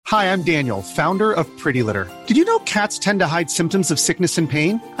Hi, I'm Daniel, founder of Pretty Litter. Did you know cats tend to hide symptoms of sickness and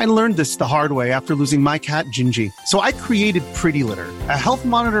pain? I learned this the hard way after losing my cat, Gingy. So I created Pretty Litter, a health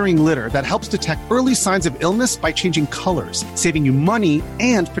monitoring litter that helps detect early signs of illness by changing colors, saving you money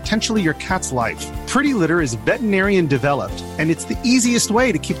and potentially your cat's life. Pretty Litter is veterinarian developed, and it's the easiest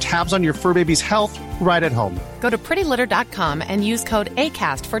way to keep tabs on your fur baby's health right at home. Go to prettylitter.com and use code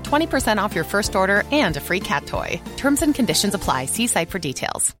ACAST for 20% off your first order and a free cat toy. Terms and conditions apply. See site for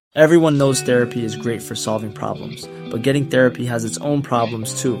details. Everyone knows therapy is great for solving problems, but getting therapy has its own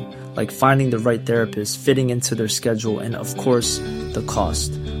problems too, like finding the right therapist, fitting into their schedule, and of course, the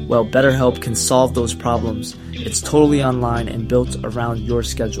cost. Well, BetterHelp can solve those problems. It's totally online and built around your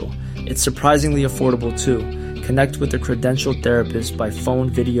schedule. It's surprisingly affordable too. Connect with a credentialed therapist by phone,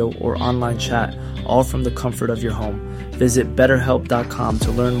 video, or online chat, all from the comfort of your home. Visit BetterHelp.com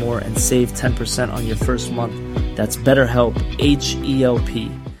to learn more and save 10% on your first month. That's BetterHelp,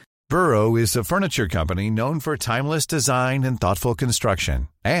 H-E-L-P. Burrow is a furniture company known for timeless design and thoughtful construction,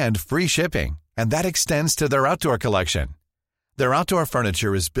 and free shipping, and that extends to their outdoor collection. Their outdoor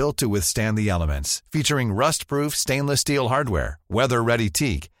furniture is built to withstand the elements, featuring rust-proof stainless steel hardware, weather-ready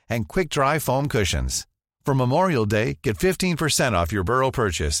teak, and quick-dry foam cushions. For Memorial Day, get 15% off your Burrow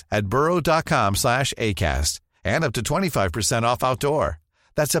purchase at burrow.com/ACAST, and up to 25% off outdoor.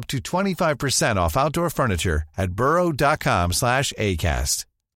 That's up to 25% off outdoor furniture at burrow.com/ACAST.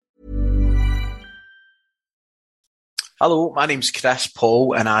 Hello, my name's Chris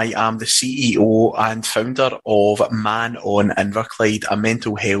Paul and I am the CEO and founder of Man on Inverclyde, a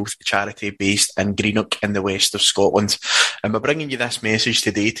mental health charity based in Greenock in the west of Scotland. And we're bringing you this message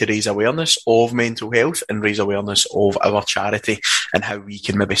today to raise awareness of mental health and raise awareness of our charity and how we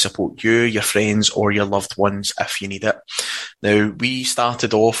can maybe support you, your friends or your loved ones if you need it. Now, we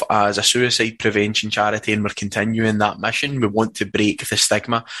started off as a suicide prevention charity and we're continuing that mission. We want to break the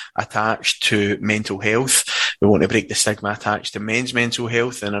stigma attached to mental health. We want to break the stigma attached to men's mental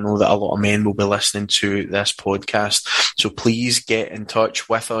health, and I know that a lot of men will be listening to this podcast. So please get in touch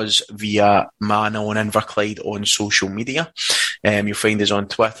with us via Man on Inverclyde on social media. You'll find us on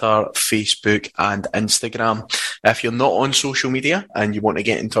Twitter, Facebook and Instagram. If you're not on social media and you want to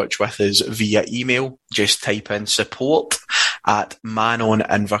get in touch with us via email, just type in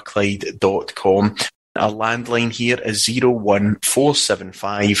support@manoninverclyde.com. Our landline here is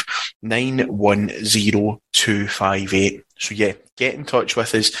 01475 910 258. So yeah, get in touch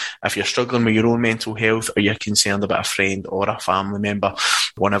with us if you're struggling with your own mental health or you're concerned about a friend or a family member.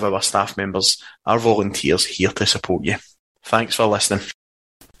 One of our staff members, our volunteers, here to support you. Thanks for listening.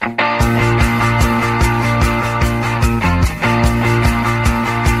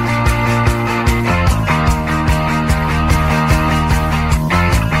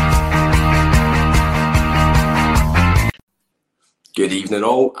 Good evening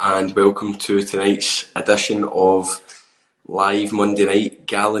all and welcome to tonight's edition of Live Monday Night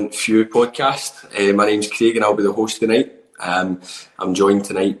Gallant Few podcast. My name's Craig and I'll be the host tonight. I'm joined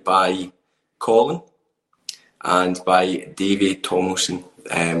tonight by Colin and by Davy Tomlinson.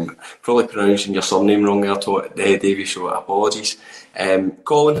 Probably pronouncing your surname wrong there, Davy, so apologies.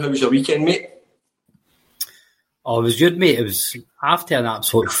 Colin, how was your weekend, mate? Oh, it was good, mate. It was after an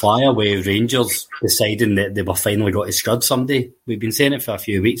absolute flyer with Rangers deciding that they were finally got to scrud somebody. We've been saying it for a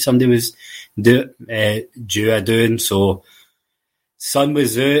few weeks. Somebody was due a doing. So sun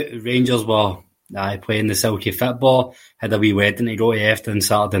was out. Rangers were playing the silky football. Had a wee wedding to go to after on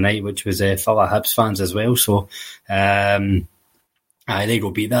Saturday night, which was full of Hibs fans as well. So they go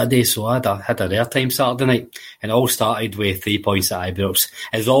beat that day. So I had a rare time Saturday night. And it all started with 3 points at Ibrox.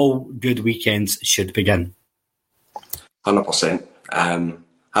 As all good weekends should begin. 100%. I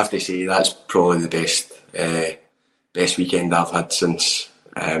have to say that's probably the best weekend I've had since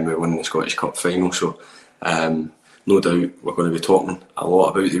we won the Scottish Cup final. So no doubt we're going to be talking a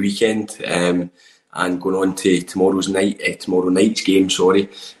lot about the weekend and going on to tomorrow night's game.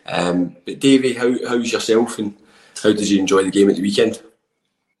 But Davey, how's yourself and how did you enjoy the game at the weekend?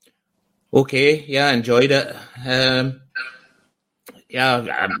 Okay, yeah, I enjoyed it.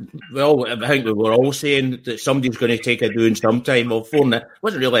 Well, I think we were all saying that somebody's going to take a doing sometime off for it.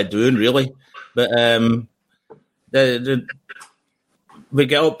 Wasn't really a doing, really. But we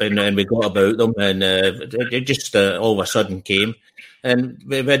got up and we got about them and it just all of a sudden came. And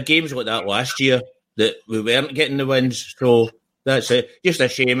we had games like that last year that we weren't getting the wins. So that's just a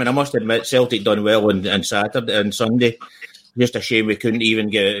shame. And I must admit, Celtic done well on Saturday and Sunday. Just a shame we couldn't even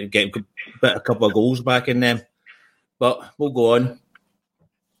get a couple of goals back in them. But we'll go on.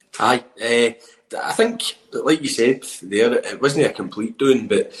 I think, like you said there, it wasn't a complete doing,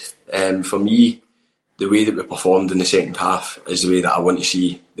 but for me, the way that we performed in the second half is the way that I want to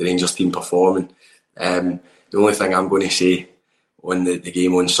see the Rangers team performing. The only thing I'm going to say on the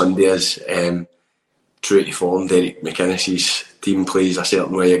game on Sunday is, true to form, Derek McInnes's team plays a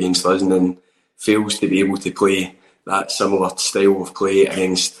certain way against us and then fails to be able to play that similar style of play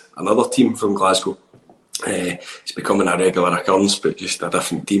against another team from Glasgow. It's becoming a regular occurrence, but just a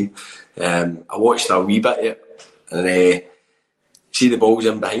different team. I watched a wee bit of it and see the balls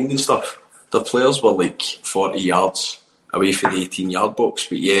in behind and stuff. The players were like 40 yards away from the 18-yard box,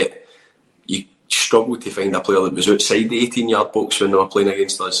 but yet you struggled to find a player that was outside the 18-yard box when they were playing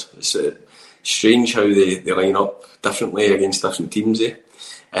against us. It's strange how they line up differently against different teams.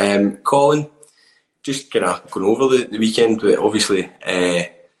 Colin, just kind of going over the weekend, but obviously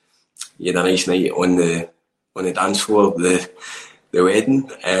you had a nice night on the dance floor, the wedding.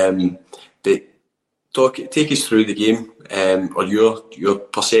 But take us through the game, or your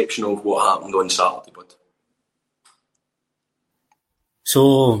perception of what happened on Saturday, bud.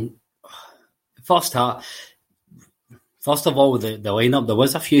 So, first of all, the lineup, there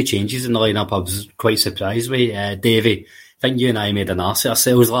was a few changes in the lineup I was quite surprised with. Davey, I think you and I made an arse of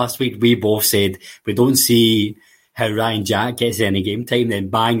ourselves last week. We both said we don't see how Ryan Jack gets any game time, then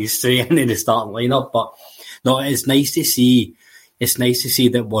bang, he's straight into the starting lineup. But no, it's nice to see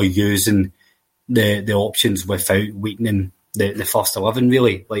that we're using the options without weakening the first 11,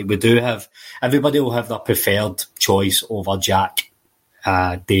 really. Like, we do have, everybody will have their preferred choice over Jack,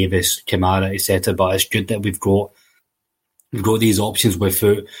 Davis, Kamara, etc. But it's good that we've got these options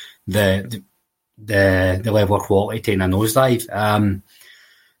without the level of quality taking a nosedive.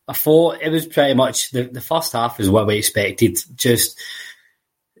 I thought it was pretty much the first half is what we expected. Just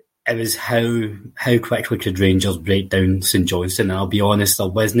it was how quickly could Rangers break down St Johnstone. And I'll be honest, there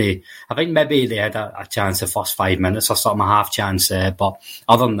wasn't. I think maybe they had a chance the first 5 minutes or something, a half chance. But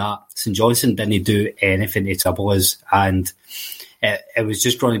other than that, St Johnstone didn't do anything to trouble us, and it was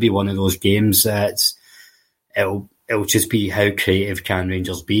just going to be one of those games that it'll just be how creative can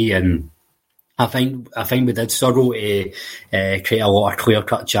Rangers be. And I think we did struggle to create a lot of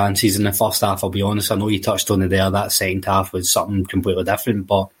clear-cut chances in the first half, I'll be honest. I know you touched on it there, that second half was something completely different,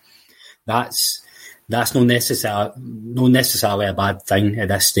 but that's not necessarily a bad thing at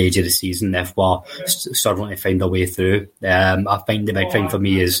this stage of the season if we're struggling to find a way through. I think the big thing for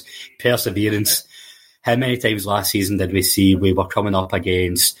me is perseverance. How many times last season did we see we were coming up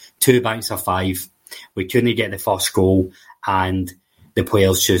against 2 banks of 5, we couldn't get the first goal, and the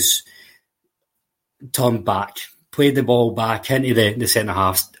players just turned back, played the ball back into the centre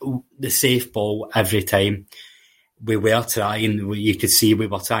half, the safe ball every time. We were trying, you could see we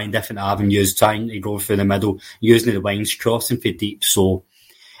were trying different avenues, trying to go through the middle, using the wings, crossing for deep. So,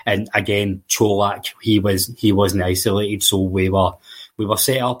 and again, Cholak, he wasn't isolated, so we were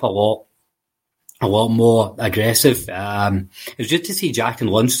set up a lot more aggressive. It was good to see Jack and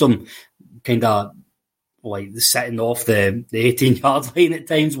Lundstrom kind of like sitting off the 18-yard line at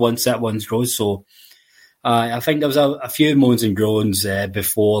times, one sit, one throw. So I think there was a few moans and groans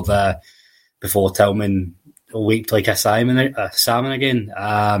before Tillman leaped like a salmon again.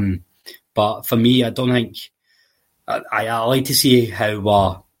 But for me, I don't think I like to see how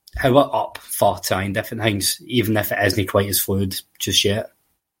we're up for trying different things, even if it isn't quite as fluid just yet.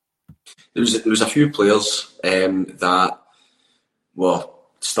 There was a few players that were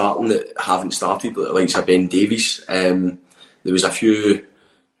starting that haven't started, like the likes of Ben Davies. There was a few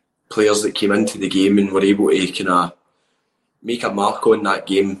players that came into the game and were able to kind of make a mark on that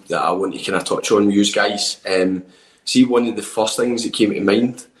game that I want to kind of touch on with you guys. See, one of the first things that came to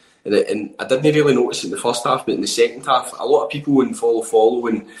mind, and I didn't really notice it in the first half, but in the second half, a lot of people in follow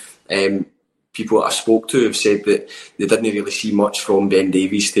and people that I spoke to have said that they didn't really see much from Ben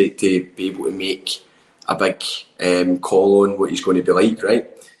Davies to be able to make a big call on what he's going to be like, right?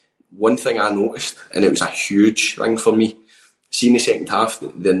 One thing I noticed, and it was a huge thing for me, seeing the second half,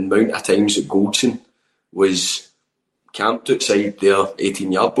 the amount of times that Goldson was camped outside their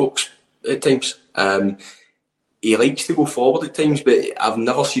 18-yard box at times. He likes to go forward at times, but I've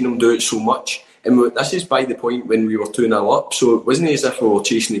never seen him do it so much. And this is by the point when we were 2-0 up, so it wasn't as if we were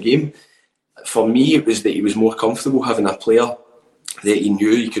chasing the game. For me, it was that he was more comfortable having a player that he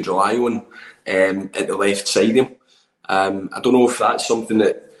knew he could rely on at the left side of him. I don't know if that's something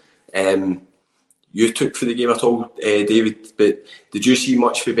that you took for the game at all, David, but did you see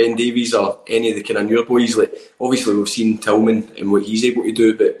much for Ben Davies or any of the kind of newer boys? Like, obviously, we've seen Tillman and what he's able to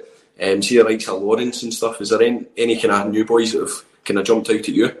do, but see the likes of Lawrence and stuff. Is there any kind of new boys that have kind of jumped out at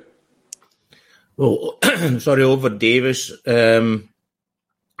you? Well, sorry, over Davies. Colin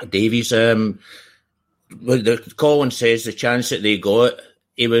says the chance that they got,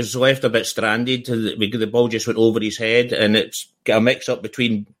 he was left a bit stranded. The ball just went over his head, and it's got a mix-up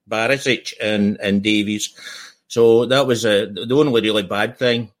between Barisic and Davies. So that was the only really bad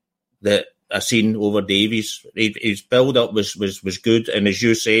thing that I seen over Davies. His build-up was good, and as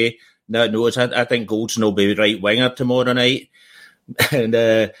you say, I think Goldson will be right winger tomorrow night. And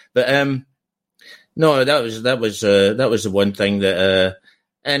no, that was the one thing that,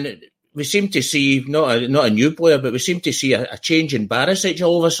 and we seem to see not a new player, but we seem to see a change in Barisic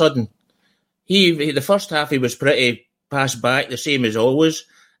all of a sudden. The first half he was pretty pass back, the same as always,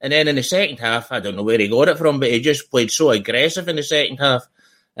 and then in the second half, I don't know where he got it from, but he just played so aggressive in the second half,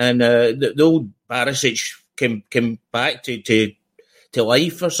 and the old Barisic came back to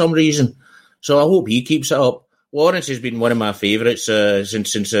life for some reason. So I hope he keeps it up. Lawrence has been one of my favourites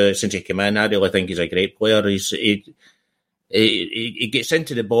since he came in. I really think he's a great player. He gets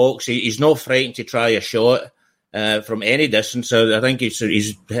into the box. He's not frightened to try a shot from any distance. I think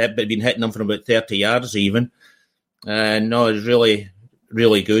he's been hitting them from about 30 yards even. No, it's really,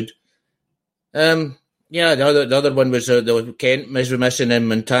 really good. The other one was the Kent was missing, and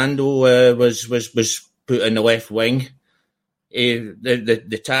Montando was put in the left wing.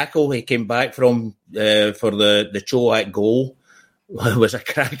 The tackle he came back from for the Cholak goal was a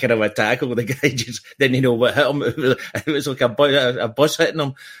cracker of a tackle. The guy just didn't know what hit him. It was like a bus hitting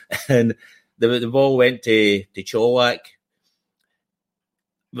him, and the ball went to Cholak.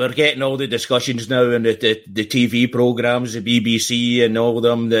 We're getting all the discussions now in the TV programmes, the BBC and all of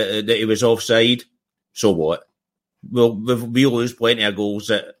them that he was offside. So what? We'll lose plenty of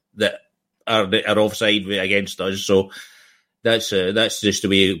goals that are offside against us. So that's just the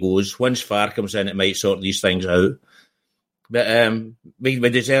way it goes. Once FAR comes in, it might sort these things out. But we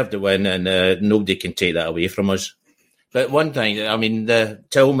deserve to win, and nobody can take that away from us. But one thing, I mean, the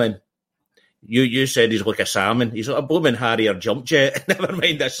Tillman, you said he's like a salmon. He's like a blooming Harrier jump jet. Never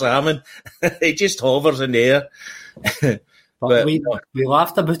mind a salmon. He just hovers in the air. But we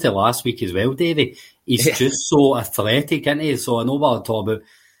laughed about it last week as well, Davey. He's just so athletic, isn't he? So I know what I'll talk about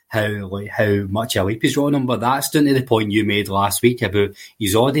how much a leap he's on him, but that's down to the point you made last week about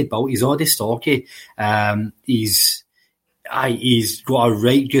he's already built, he's already stocky. He's got a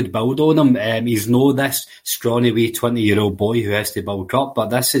right good build on him. He's no this scrawny wee 20-year-old boy who has to bulk up,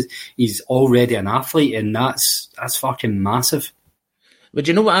 but he's already an athlete, and that's fucking massive. But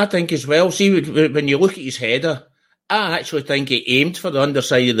you know what I think as well? See, when you look at his header, I actually think he aimed for the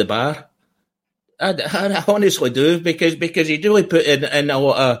underside of the bar. I honestly do, because he really put in a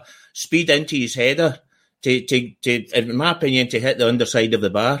lot of speed into his header to in my opinion, to hit the underside of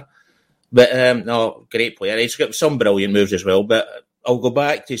the bar. But no, great player. He's got some brilliant moves as well. But I'll go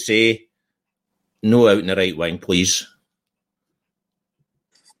back to say no out in the right wing, please.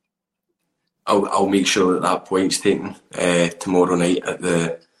 I'll make sure that point's taken tomorrow night at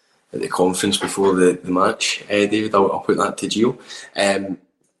the conference before the match. David, I'll put that to Gio.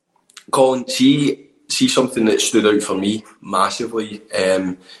 Colin, see something that stood out for me massively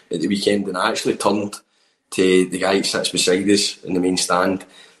at the weekend, and I actually turned to the guy that sits beside us in the main stand.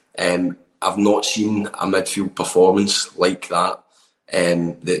 I've not seen a midfield performance like that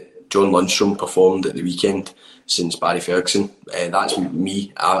that John Lundstrom performed at the weekend since Barry Ferguson. That's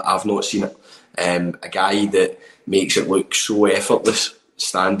me. I've not seen it. A guy that makes it look so effortless,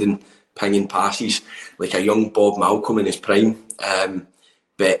 standing, pinging passes, like a young Bob Malcolm in his prime.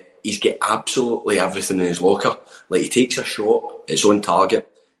 But he's got absolutely everything in his locker. Like, he takes a shot, it's on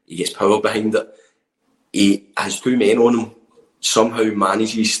target, he gets power behind it. He has two men on him, somehow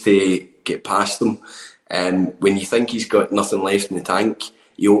manages to get past them. When you think he's got nothing left in the tank,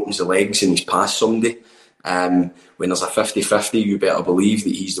 he opens the legs and he's past somebody. When there's a 50-50, you better believe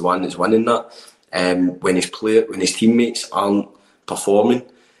that he's the one that's winning that. When his teammates aren't performing,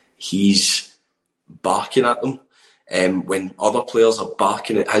 he's barking at them. When other players are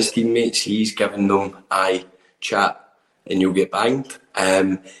barking at his teammates, he's giving them chat and you'll get banged.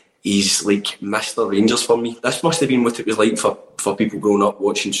 He's like Mr. Rangers for me. This must have been what it was like for people growing up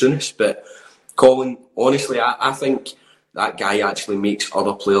watching Souness. But Colin, honestly, I think that guy actually makes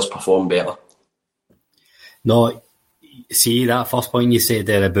other players perform better. No, see that first point you said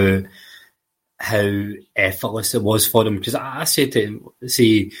there about how effortless it was for him, because I said to him,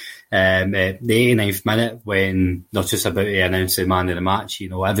 see, the 89th minute when they're just about to announce the man of the match, you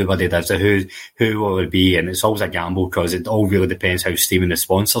know, everybody does it, who will it be, and it's always a gamble because it all really depends how steaming the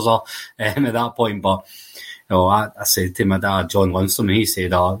sponsors are at that point. But you know, I said to my dad, John Lundstrom, and he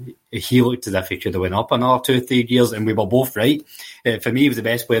said he looked as if he could have went up another 2-3 years, and we were both right. For me, he was the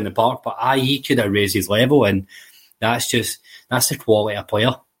best player in the park, but he could have raised his level, and that's the quality of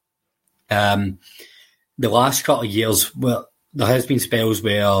player. The last couple of years, well, there has been spells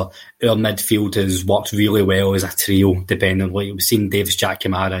where our midfield has worked really well as a trio, depending. Like we've seen Davis, Jack,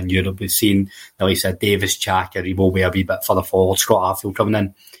 Kamara in Europe. We've seen, like I said, Davis, Jack, Aribo way a wee bit further forward, Scott Arfield coming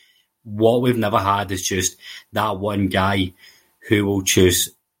in. What we've never had is just that one guy who will choose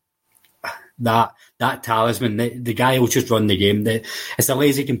that talisman. The guy will just run the game. It's a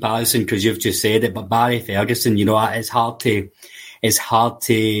lazy comparison because you've just said it, but Barry Ferguson, you know, it's hard to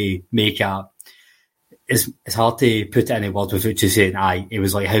make a. It's hard to put it in a word without just saying, it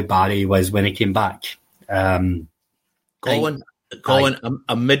was like how Barry was when he came back. Colin,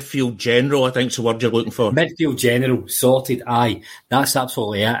 a midfield general, I think is the word you're looking for. Midfield general, sorted, that's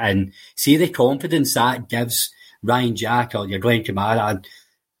absolutely it. And see the confidence that gives Ryan Jack or your Glenn Kamara and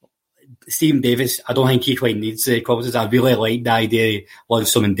Stephen Davis. I don't think he quite needs the confidence. I really like the idea of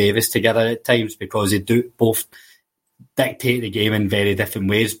Lundstram and Davis together at times because they do both dictate the game in very different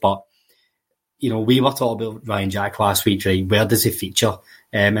ways, but you know, we were talking about Ryan Jack last week, right? Where does he feature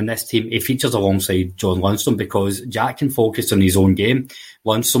in this team? He features alongside John Lundstram because Jack can focus on his own game.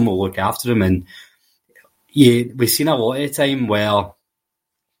 Lundstram will look after him. And we've seen a lot of the time where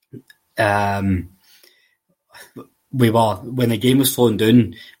when the game was slowing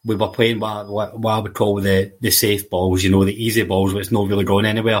down, we were playing what I would call the safe balls, you know, the easy balls where it's not really going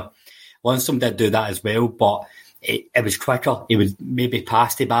anywhere. Lundstram did do that as well, but it was quicker. He would maybe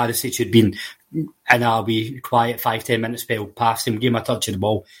pass to Barisic, who'd been in a wee quiet 5-10 minute spell, pass him, give him a touch of the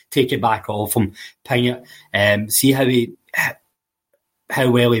ball, take it back off him, ping it, see how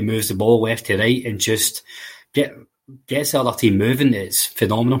well he moves the ball left to right and just gets the other team moving. It's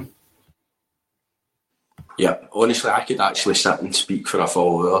phenomenal. Yeah, honestly, I could actually sit and speak for a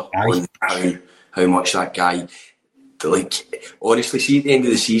full hour on how much that guy, like, honestly, see at the end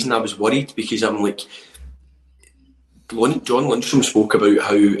of the season I was worried because I'm like, John Lundstram spoke about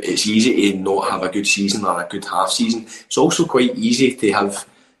how it's easy to not have a good season or a good half season. It's also quite easy to have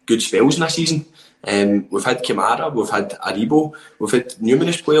good spells in a season. We've had Kamara, we've had Aribo, we've had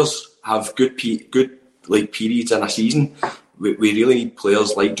numerous players have good periods in a season. We really need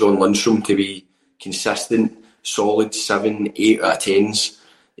players like John Lundstram to be consistent, solid 7, 8 out of 10s.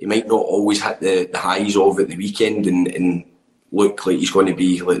 He might not always hit the highs of at the weekend and look like he's going to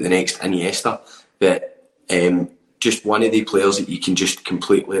be like the next Iniesta, but just one of the players that you can just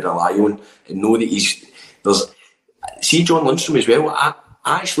completely rely on and know that see John Lundstram as well. I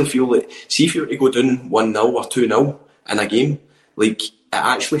actually feel like, see if you were to go down 1-0 or 2-0 in a game, like it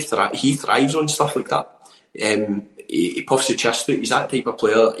actually he thrives on stuff like that. He puffs the chest out. He's that type of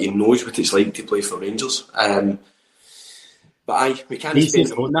player. He knows what it's like to play for Rangers. But we can't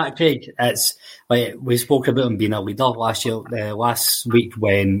spend on that, Craig. It's like we spoke about him being a leader last week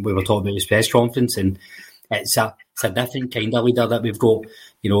when we were talking about his press conference, and it's a different kind of leader that we've got.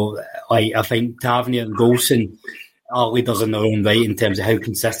 You know, like I think Tavernier and Golson are leaders in their own right in terms of how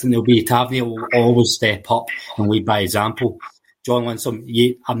consistent they'll be. Tavernier will always step up and lead by example. John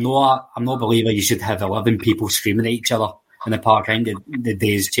Lundstram, I'm not a believer you should have 11 people screaming at each other in the park. I think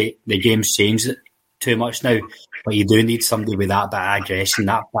the game's changed too much now, but you do need somebody with that bit of aggression,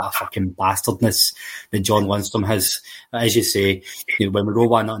 that bit of fucking bastardness that John Lundstram has. As you say, you know, when we go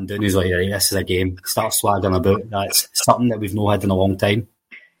 1-0 down, he's like, right, this is a game. Start swaggering about. That's something that we've not had in a long time.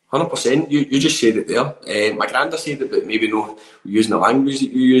 100%. You just said it there. My granda said it, but maybe no using the language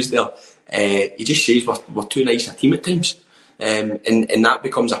that you used there. He just says we're too nice a team at times. And that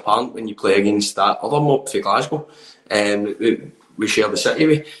becomes apparent when you play against that other mob for Glasgow. We share the city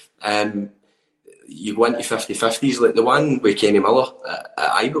with. You go into 50-50s, like the one with Kenny Miller at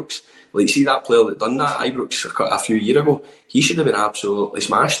Ibrox. Like, see that player that done that at Ibrox a few years ago? He should have been absolutely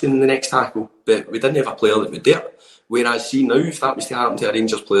smashed in the next tackle, but we didn't have a player that would do it. Whereas, see now, if that was to happen to a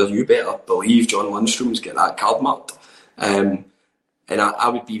Rangers player, you better believe John Lundstram's get that card marked. And I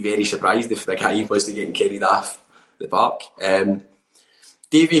would be very surprised if the guy was to get carried off the park.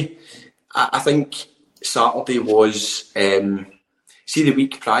 Davey, I think Saturday was, see the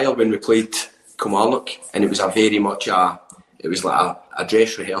week prior when we played Kilmarnock, and it was very much a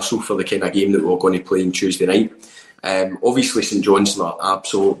dress rehearsal for the kind of game that we were going to play on Tuesday night. Obviously St Johnstone are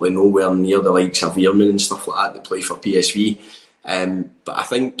absolutely nowhere near the likes of Veerman and stuff like that play for PSV, but I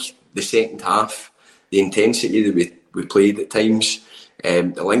think the second half, the intensity that we played at times,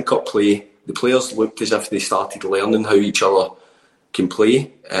 the link-up play, the players looked as if they started learning how each other can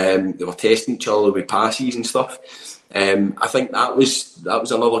play. They were testing each other with passes and stuff. I think that was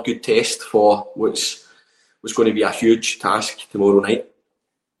another good test for what's going to be a huge task tomorrow night.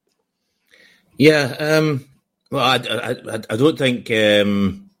 Yeah, well, I don't think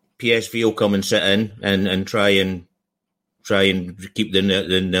PSV will come and sit in and try and keep the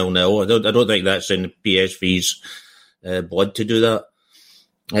 0-0. I don't think that's in PSV's blood to do that.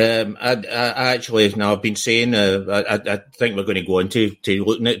 I actually, now I've been saying, I think we're going to go into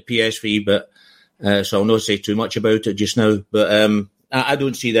looking at PSV, but so I'll not say too much about it just now. But I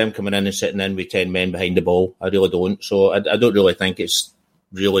don't see them coming in and sitting in with 10 men behind the ball. I really don't. So I don't really think it's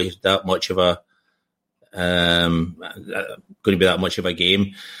really that much of a going to be that much of a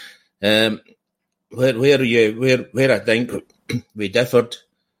game. Where I think we differed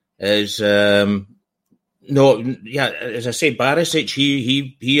is as I say, Barisic,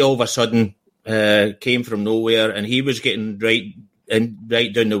 he all of a sudden came from nowhere, and he was getting right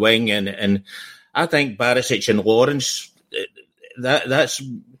down the wing, and I think Barisic and Lawrence, that's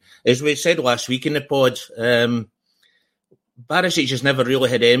as we said last week in the pod, Barisic has never really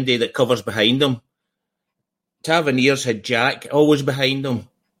had anybody that covers behind him. Taverniers had Jack always behind him,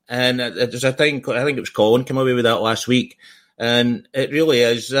 and there's I think it was Colin came away with that last week, and it really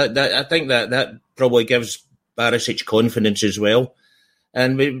is that I think that probably gives Barisic confidence as well.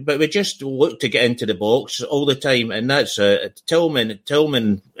 And we just look to get into the box all the time, and that's Tillman.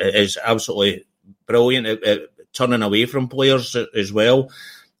 Tillman is absolutely brilliant at turning away from players as well,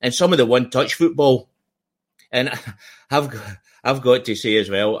 and some of the one-touch football. And I've got to say as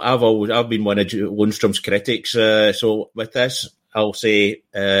well, I've been one of Lundstrom's critics. So with this, I'll say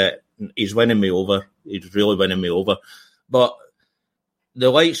he's winning me over. He's really winning me over. But the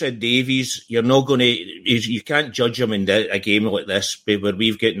likes of Davies, you're not going to. You can't judge him in a game like this where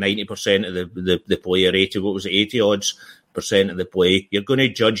we've got 90% of the play, or 80 odds % of the play. You're going to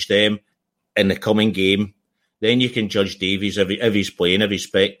judge them in the coming game. Then you can judge Davies if he's playing, I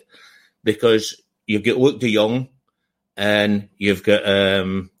respect, because you've got Luke de Jong and you've got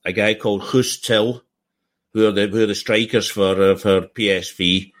a guy called Guus Til, who are the strikers for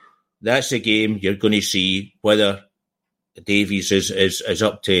PSV. That's a game you're going to see whether Davies is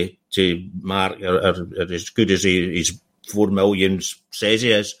up to mark or as good as his 4 million says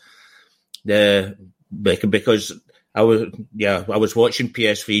he is. Because I was watching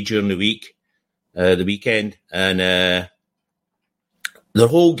PSV during the weekend, and their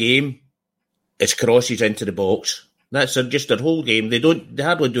whole game is crosses into the box. That's just their whole game. They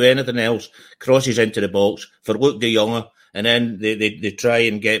hardly do anything else. Crosses into the box for Luke de Jong, and then they try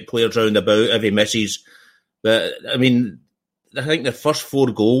and get players round about if he misses. But I mean, I think the first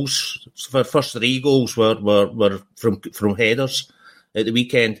 3 goals were from headers at the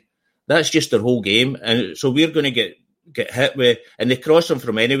weekend. That's just their whole game, and so we're going to get hit with, and they cross them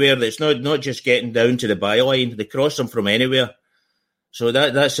from anywhere. It's not just getting down to the byline. They cross them from anywhere. So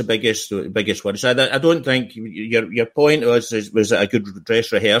that's the biggest one. So I don't think your point was it a good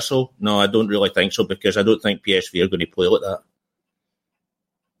dress rehearsal? No, I don't really think so, because I don't think PSV are going to play like that.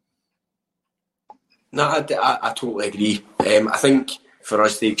 No, I totally agree. I think for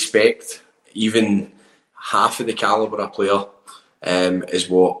us to expect even half of the calibre of player is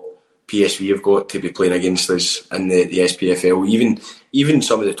what PSV have got to be playing against us in the SPFL. Even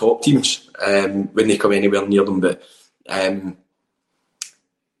some of the top teams when they come anywhere near them. But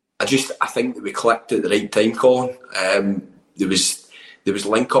I think that we clicked at the right time, Colin. There was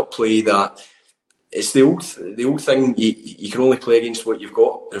link-up play that it's the old thing. You can only play against what you've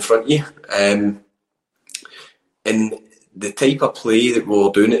got in front of you. And the type of play that we were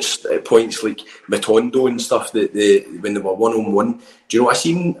doing at points like Matondo and stuff, that when they were 1-on-1, do you know, I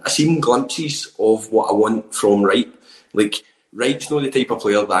seen glimpses of what I want from Wright. Like, Wright's not the type of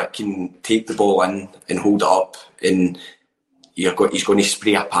player that can take the ball in and hold it up, and he's going to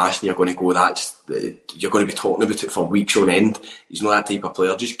spray a pass and you're going to go, you're going to be talking about it for weeks on end. He's not that type of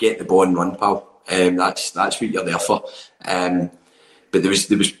player. Just get the ball and run, pal. That's what you're there for. But there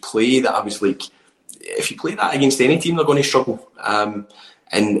was play that I was like, if you play that against any team, they're going to struggle. And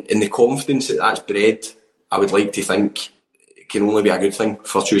the confidence that's bred, I would like to think, can only be a good thing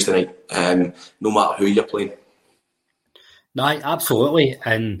for Tuesday night, no matter who you're playing. No, absolutely.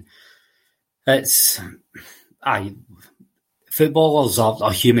 And it's... footballers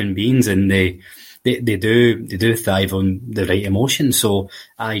are human beings, and they do thrive on the right emotions. So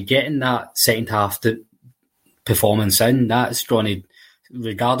getting that second half performance in, that's going to,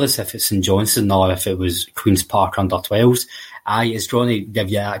 regardless if it's St Johnstone or if it was Queen's Park under 12s, it's going to give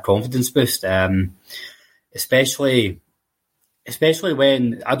you that confidence boost. Especially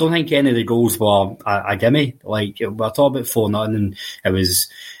when I don't think any of the goals were a gimme. Like, we're talking about 4-0, and it was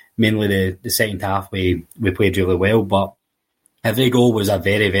mainly the second half we played really well, but every goal was a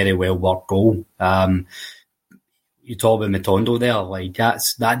very, very well worked goal. You talk about Matondo there, like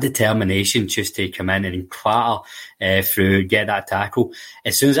that determination just to come in and clatter through, get that tackle.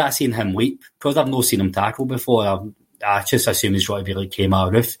 As soon as I seen him leap, because I've not seen him tackle before, I just assume he's going to be like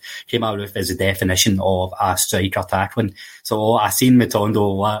Kemar Roofe. Kemar Roofe is the definition of a striker tackling. So I seen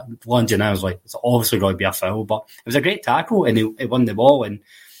Matondo lunge and I was like, it's obviously going to be a foul, but it was a great tackle and he won the ball and,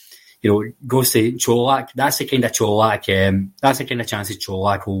 goes to Čolak. That's the kind of chances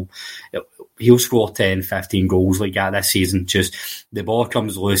Čolak he'll score 10, 15 goals like that this season. Just the ball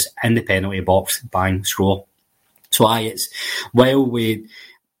comes loose in the penalty box, bang, score. So while we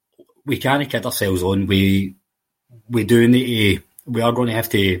can't kid ourselves on, we do need to, we are going to have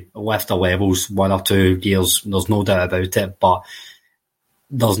to lift our levels 1 or 2 gears. There's no doubt about it, but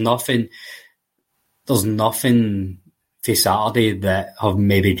there's nothing for Saturday that have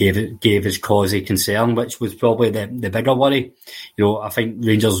maybe gave us cause of concern, which was probably the bigger worry. I think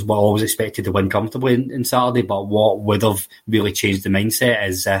Rangers were always expected to win comfortably in Saturday, but what would have really changed the mindset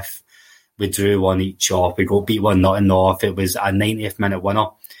is if we drew 1 each or we got beat 1-0, or if it was a 90th minute winner.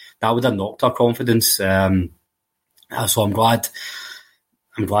 That would have knocked our confidence. So I'm glad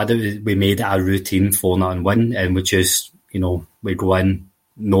that we made it a routine 4-0 win, and we just, we go in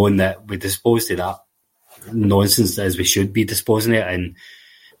knowing that we disposed of that nonsense as we should be disposing it, and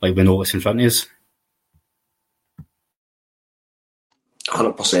like we know what's in front of us.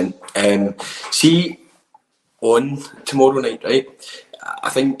 100%. See, on tomorrow night, right? I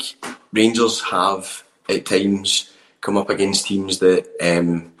think Rangers have at times come up against teams that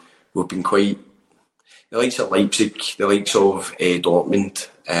we've been quite, the likes of Leipzig, the likes of Dortmund,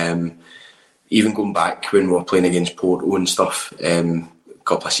 even going back when we were playing against Porto and stuff a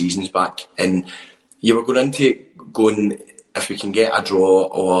couple of seasons back, and you were going into it going, if we can get a draw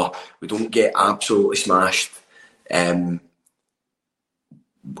or we don't get absolutely smashed, not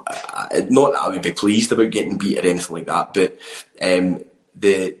that I would be pleased about getting beat or anything like that, but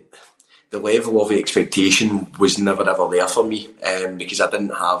the level of expectation was never ever there for me, because I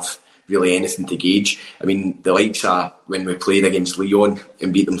didn't have really anything to gauge. I mean, the likes of when we played against Lyon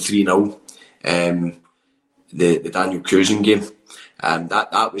and beat them 3-0, the Daniel Kuzen game,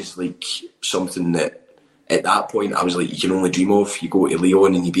 that was like something that at that point I was like, you can only dream of. You go to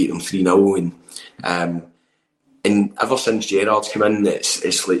Lyon and you beat them 3-0, and ever since Gerrard's come in,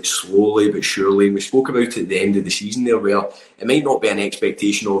 it's like slowly but surely. We spoke about it at the end of the season there, where it might not be an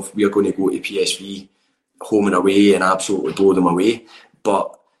expectation of we are going to go to PSV home and away and absolutely blow them away,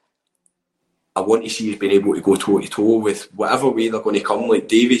 but I want to see us being able to go toe-to-toe with whatever way they're going to come. Like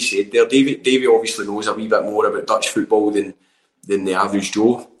Davey said there, Davey obviously knows a wee bit more about Dutch football than the average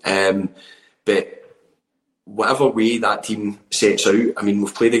Joe. But whatever way that team sets out, I mean,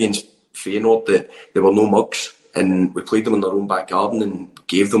 we've played against Feyenoord that there were no mugs, and we played them in their own back garden and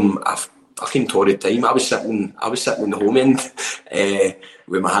gave them a fucking torrid time. I was sitting in the home end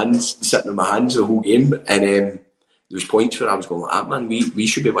with sitting on my hands the whole game, and there was points where I was going, man, we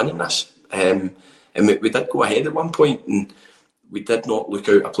should be winning this. And we did go ahead at one point, and we did not look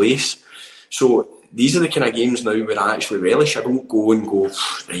out of place. So these are the kind of games now where I actually relish. I don't go,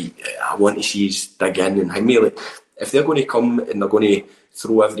 right, I want to see us dig in and hang me. Like, if they're going to come and they're going to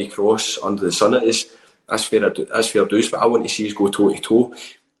throw every cross under the sun at us, that's fair dues, but I want to see us go toe-to-toe.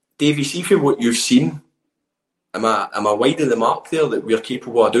 Davey, see for what you've seen, am I wide of the mark there that we're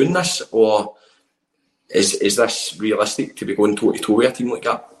capable of doing this, or is this realistic to be going toe-to-toe with a team like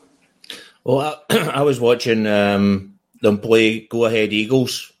that? Well, I was watching them play Go Ahead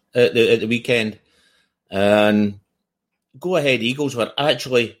Eagles at the weekend, and Go Ahead Eagles were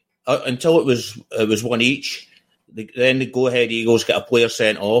actually, until it was 1 each, then the Go Ahead Eagles got a player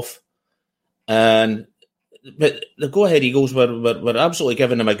sent off, but the Go Ahead Eagles were absolutely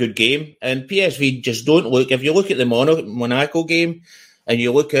giving them a good game, and PSV just don't look. If you look at the Monaco game and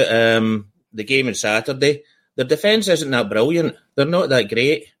you look at the game on Saturday, their defence isn't that brilliant. They're not that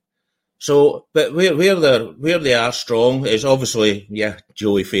great. So, but where they are strong is obviously,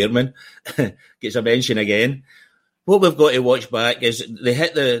 Joey Fairman gets a mention again. What we've got to watch back is they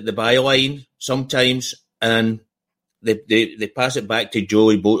hit the byline sometimes, and they pass it back to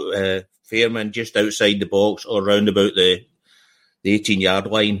Joey Fairman just outside the box or round about the 18-yard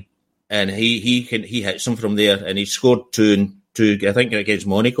line, and he hits them from there, and he scored two. I think against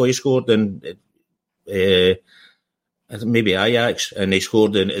Monaco he scored, and maybe Ajax, and they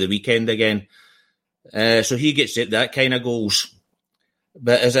scored at the weekend again. So he gets that kind of goals.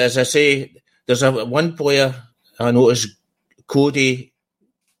 But as I say, there's one player I noticed, Cody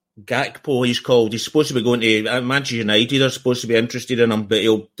Gakpo, he's called. He's supposed to be going to Manchester United. They're supposed to be interested in him, but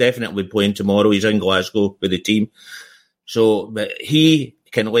he'll definitely be playing tomorrow. He's in Glasgow with the team. So, but he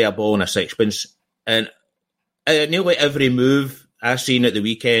can lay a ball in a sixpence. And nearly every move I seen at the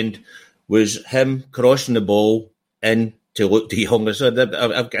weekend was him crossing the ball in to Luuk de Jong. So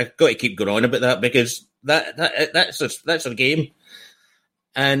I've got to keep going on about that, because that's a game.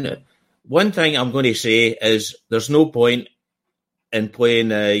 And one thing I'm going to say is there's no point in playing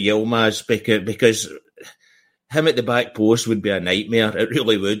Yilmaz because him at the back post would be a nightmare. It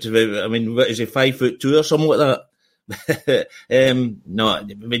really would. I mean, what is he, 5'2" or something like that? No,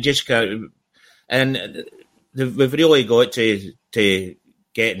 we just can't. And we've really got to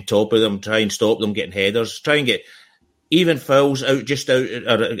get on top of them, try and stop them getting headers, try and get even fouls out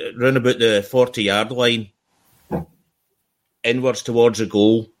around about the 40-yard line, inwards towards the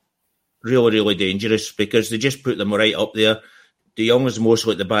goal. Really, really dangerous because they just put them right up there. De Jong is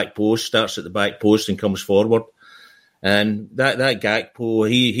mostly at the back post, starts at the back post and comes forward. And that Gakpo,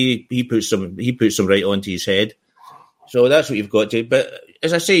 he puts them right onto his head. So that's what you've got to. But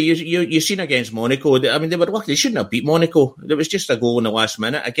as I say, you've seen against Monaco. I mean, they were lucky. They shouldn't have beat Monaco. There was just a goal in the last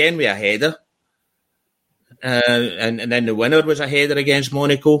minute. Again, with a header. And then the winner was a header against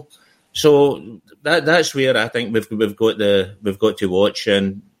Monaco. So that's where I think we've got to watch.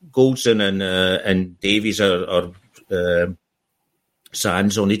 And Goldson and Davies or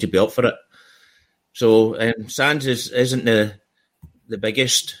Sands will need to be up for it. So Sands isn't the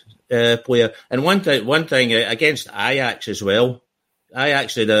biggest player. And one thing against Ajax as well.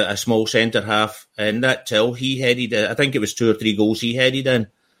 Ajax had a small centre half, and that Till, he headed. I think it was 2 or 3 goals he headed in.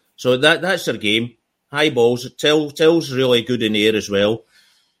 So that's their game. High balls. Till's really good in the air as well.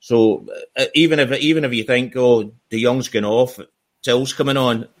 So even if you think, De Jong's going off, Till's coming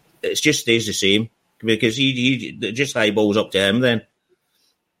on, it just stays the same because he just high balls up to him then.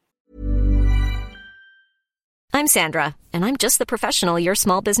 I'm Sandra, and I'm just the professional your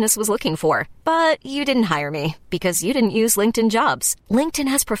small business was looking for. But you didn't hire me because you didn't use LinkedIn Jobs. LinkedIn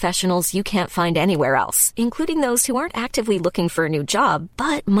has professionals you can't find anywhere else, including those who aren't actively looking for a new job,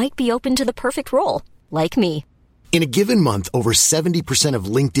 but might be open to the perfect role, like me. In a given month, over 70% of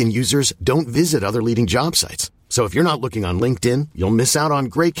LinkedIn users don't visit other leading job sites. So if you're not looking on LinkedIn, you'll miss out on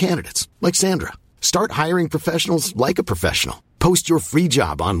great candidates like Sandra. Start hiring professionals like a professional. Post your free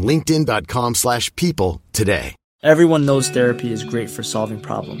job on linkedin.com/people today. Everyone knows therapy is great for solving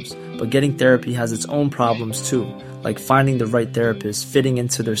problems, but getting therapy has its own problems too, like finding the right therapist, fitting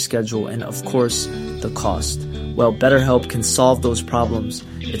into their schedule, and of course, the cost. Well, BetterHelp can solve those problems.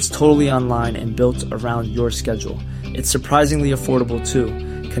 It's totally online and built around your schedule. It's surprisingly affordable too.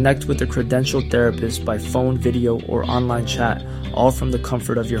 Connect with a credentialed therapist by phone, video, or online chat, all from the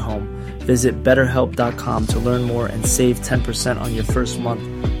comfort of your home. Visit BetterHelp.com to learn more and save 10% on your first month.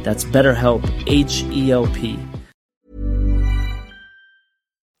 That's BetterHelp, H-E-L-P.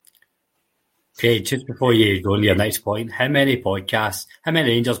 Okay, just before you go on to your next point, how many Rangers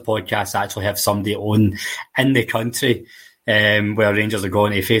podcasts actually have somebody on in the country where Rangers are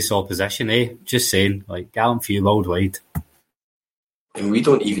going to face opposition, eh? Just saying, like, gallant few worldwide. And we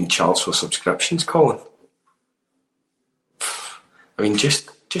don't even charge for subscriptions, Colin. I mean, just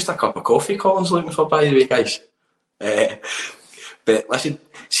a cup of coffee Colin's looking for, by the way, guys. But listen,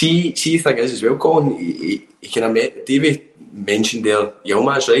 see the thing is as well, Colin, he kind of met David mentioned there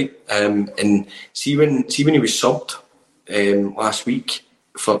Yilmaz, right? And see when he was subbed last week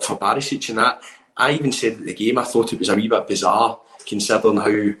for Barisic and that, I even said at the game I thought it was a wee bit bizarre considering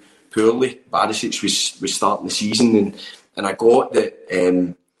how poorly Barisic was starting the season, and I got that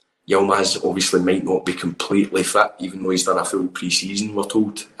Yilmaz obviously might not be completely fit even though he's done a full pre-season, we're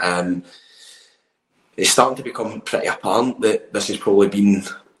told. It's starting to become pretty apparent that this has probably been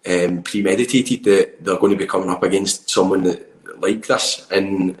premeditated, that they're going to be coming up against someone like this,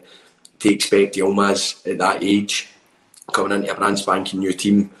 and to expect Yilmaz at that age coming into a brand spanking new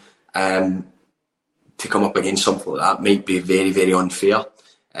team to come up against something like that might be very, very unfair.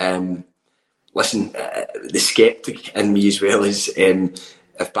 Listen, the sceptic in me as well is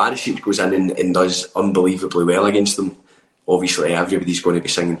if Barisic goes in and does unbelievably well against them, obviously everybody's going to be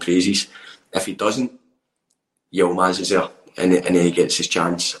singing praises. If he doesn't, Yilmaz is there and he gets his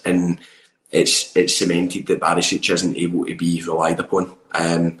chance, and it's cemented that Barisic isn't able to be relied upon.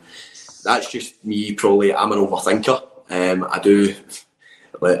 That's just me, probably. I'm an overthinker. I do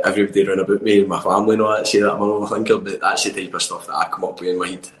let everybody around about me and my family know that, say that I'm an overthinker, but that's the type of stuff that I come up with in my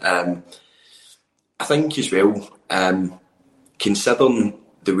head. I think as well, considering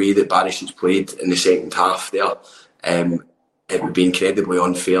the way that Barisic played in the second half there, it would be incredibly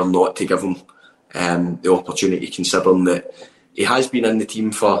unfair not to give him the opportunity, considering that he has been in the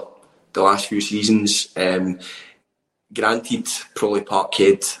team for the last few seasons. Granted, probably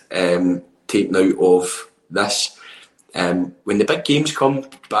Parkhead taken out of this. When the big games come,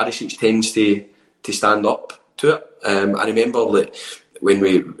 Barisic tends to stand up to it. I remember that when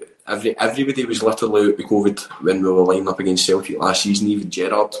everybody was literally out with COVID when we were lining up against Celtic last season. Even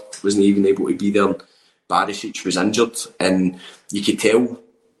Gerrard wasn't even able to be there. Barisic was injured, and you could tell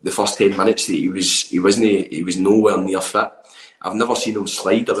the first 10 minutes that he was nowhere near fit. I've never seen him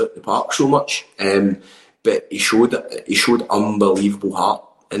slide about the park so much, but he showed unbelievable heart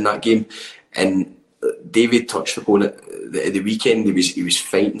in that game. And David touched upon it at the weekend. He was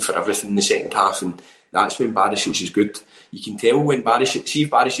fighting for everything in the second half, and that's when Barisic is good. You can tell when if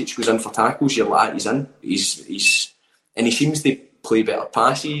Barisic goes in for tackles, you're like, he's in. And he seems to play better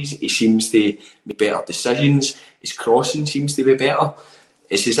passes. He seems to make better decisions. His crossing seems to be better.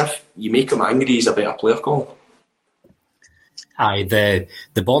 It's as if you make him angry, he's a better player, Colin. Aye, the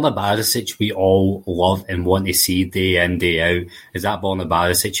Borna Barisic we all love and want to see day in, day out is that Borna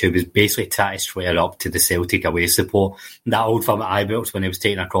Barisic who was basically trying to swear up to the Celtic away support. That old firm at Ibrox when he was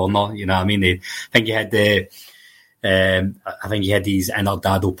taking a corner, you know what I mean? I think he had his inner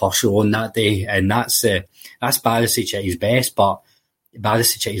Dado Purshaw on that day, and that's Barisic at his best, but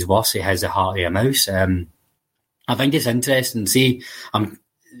Barisic at his worst, he has the heart of a mouse. I think it's interesting. See,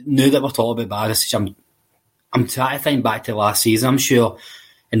 now that we're talking about Barisic, I'm trying to think back to last season. I'm sure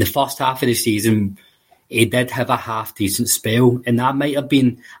in the first half of the season, he did have a half-decent spell, and that might have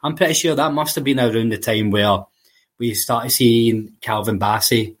been, I'm pretty sure that must have been around the time where we started seeing Calvin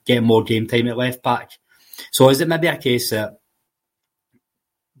Bassey getting more game time at left-back. So is it maybe a case that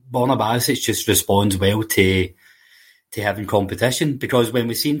Borna Barisic just responds well to having competition? Because when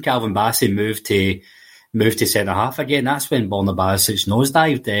we've seen Calvin Bassey move to centre-half again, that's when Borna Barisic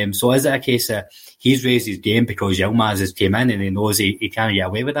nosedived. So is it a case that he's raised his game because Yilmaz has came in and he knows he can't get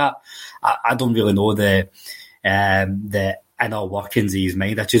away with that? I don't really know the inner workings of his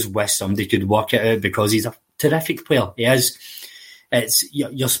mind. I just wish somebody could work it out because he's a terrific player. He is.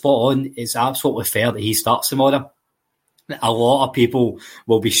 You're spot on. It's absolutely fair that he starts tomorrow. A lot of people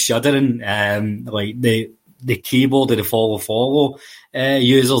will be shuddering, like the keyboard of the follow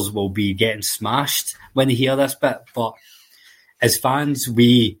users will be getting smashed when they hear this bit. But as fans,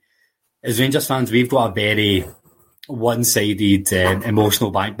 as Rangers fans, we've got a very one-sided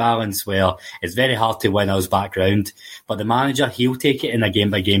emotional bank balance where it's very hard to win us back round. But the manager, he'll take it in a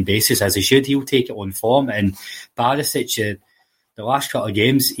game-by-game basis, as he should. He'll take it on form. And Barisic, the last couple of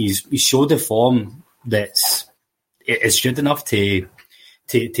games, he's showed the form that's good enough to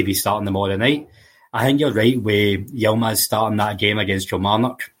be starting tomorrow night. I think you're right with Yilmaz starting that game against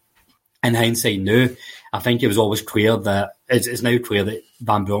Kilmarnock. In hindsight now, I think it was always clear that it's now clear that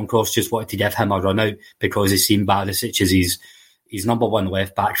Van Bronckhorst just wanted to give him a run out because he's seen Barisic as his number one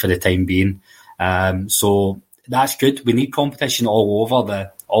left back for the time being. So that's good. We need competition all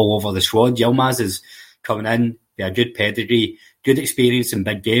over the squad. Yilmaz is coming in with a good pedigree, good experience in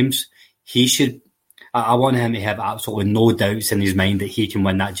big games. I want him to have absolutely no doubts in his mind that he can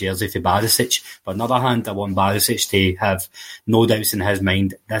win that jersey for Barisic. But on the other hand, I want Barisic to have no doubts in his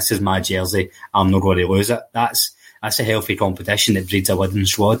mind, this is my jersey, I'm not going to lose it. That's a healthy competition that breeds a winning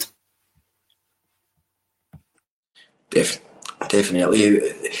squad. Definitely.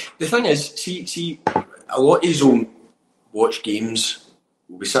 The thing is, see, a lot of us will watch games.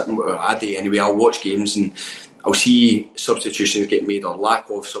 We'll be sitting with Addy anyway, I'll watch games and I'll see substitutions get made or lack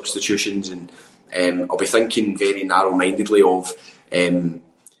of substitutions, and I'll be thinking very narrow-mindedly of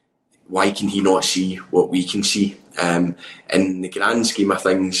why can he not see what we can see? In the grand scheme of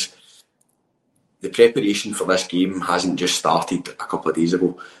things, the preparation for this game hasn't just started a couple of days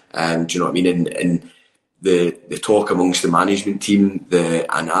ago. Do you know what I mean? And the talk amongst the management team, the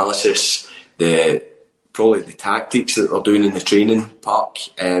analysis, probably the tactics that they're doing in the training park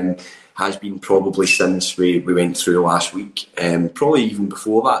has been probably since we went through last week. Probably even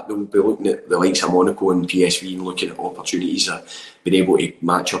before that, they'll be looking at the likes of Monaco and PSV and looking at opportunities of being able to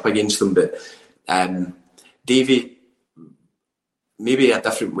match up against them. But Davey, maybe a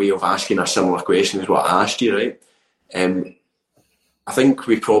different way of asking a similar question is what I asked you, right? I think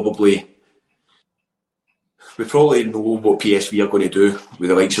we probably know what PSV are going to do with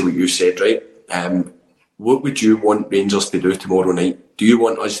the likes of what you said, right? What would you want Rangers to do tomorrow night? Do you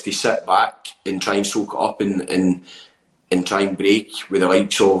want us to sit back and try and soak it up and try and break with the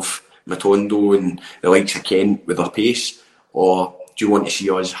likes of Matondo and the likes of Kent with their pace? Or do you want to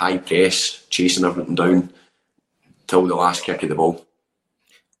see us high press, chasing everything down till the last kick of the ball?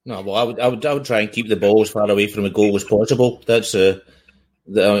 No, well, I would try and keep the ball as far away from the goal as possible. That's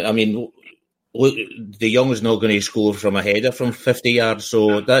I mean, look, De Jong's not going to score from a header from 50 yards,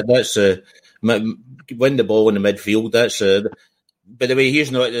 so that's win the ball in the midfield. That's by the way,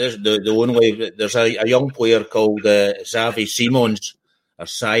 he's not the only. There's a young player called Xavi Simons or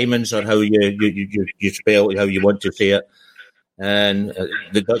Simons, or how you spell it, how you want to say it, and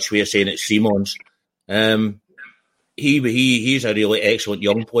the Dutch way of saying it, Simons. he's a really excellent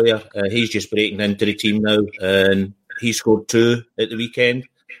young player. He's just breaking into the team now, and he scored 2 at the weekend.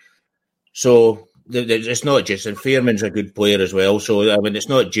 So it's not just, and Fairman's a good player as well. So I mean, it's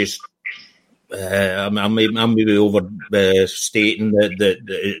not just. I'm maybe overstating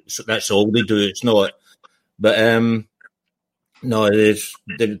that that's all they do. It's not, but no,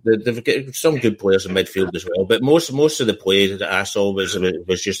 they've got some good players in midfield as well. But most of the play that I saw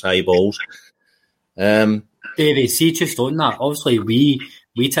was just high balls. Davey, see, just on that, obviously we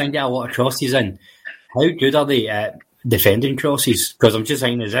try and get a lot of crosses in. How good are they at defending crosses? Because I'm just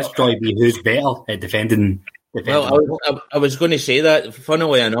saying, is this Joy B who's better at defending? Well, I was going to say that.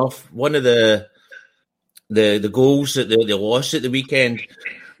 Funnily enough, one of the goals that they lost at the weekend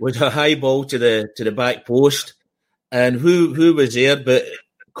was a high ball to the back post, and who was there but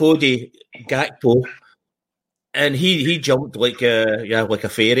Cody Gakpo, and he jumped like a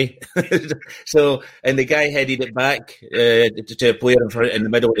fairy. So, and the guy headed it back to a player in the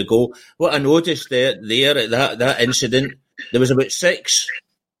middle of the goal. What I noticed there at that incident, there was about 6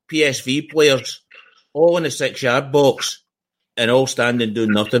 PSV players, all in the 6-yard box, and all standing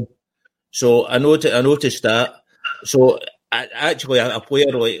doing nothing. So I noticed that. So actually, a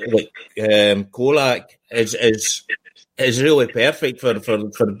player like Kolak is really perfect for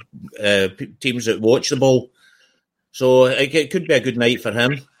teams that watch the ball. So it could be a good night for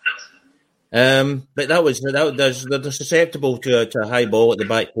him. But they're susceptible to a high ball at the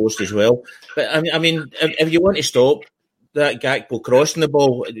back post as well. But I mean, if you want to stop that Gakpo crossing the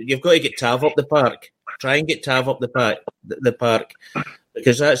ball, you've got to get Tav up the park. Try and get Tav up the park,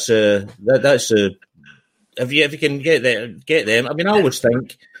 because that's if you can get them. I mean, I always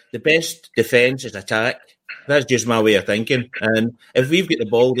think the best defence is attack. That's just my way of thinking. And if we've got the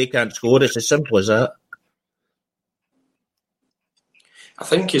ball, they can't score. It's as simple as that. I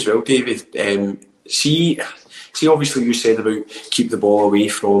think as well, David. See, obviously you said about keep the ball away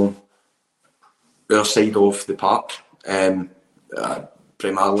from our side of the park,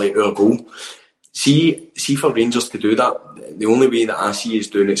 primarily our goal. See for Rangers to do that, the only way that I see is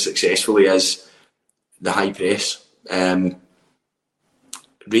doing it successfully is the high press.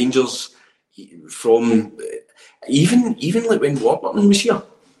 Rangers, from even like when Warburton was here,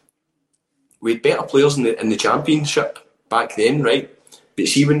 we had better players in the Championship back then, right? But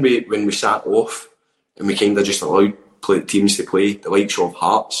see when we sat off and we kind of just allowed teams to play the likes of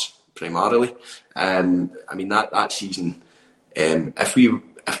Hearts primarily. I mean that season, if we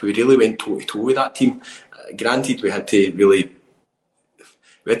really went toe to toe with that team, granted we had to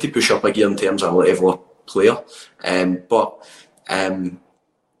push up a gear in terms of level of player, but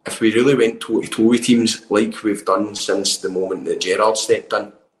if we really went toe to toe with teams like we've done since the moment that Gerrard stepped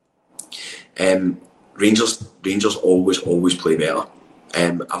in, Rangers always play better.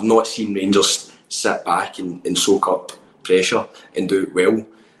 I've not seen Rangers sit back and soak up pressure and do it well.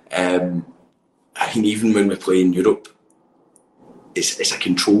 I mean, even when we play in Europe, it's a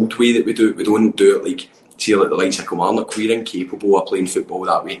controlled way that we do it. We don't do it like the likes of Kilmarnock. We're incapable of playing football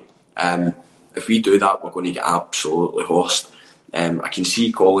that way. If we do that, we're going to get absolutely horsed. I can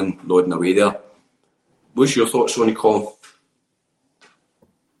see Colin nodding away there. What's your thoughts on it, Colin?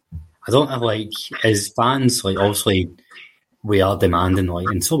 I don't know, as fans, obviously we are demanding,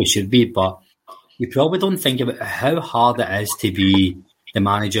 and so we should be, but you probably don't think about how hard it is to be the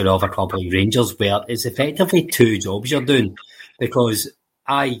manager of a club like Rangers, where it's effectively 2 jobs you're doing. Because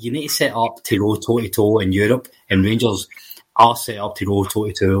you need to set up to go toe to toe in Europe, and Rangers are set up to go toe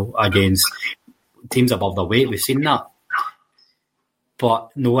to toe against teams above their weight. We've seen that, but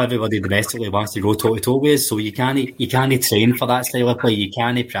no, everybody domestically wants to go toe to toe with us. So you can't train for that style of play. You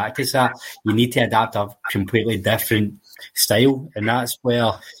can't practice that. You need to adapt a completely different style, and that's where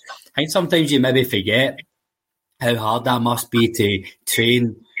I think sometimes you maybe forget how hard that must be to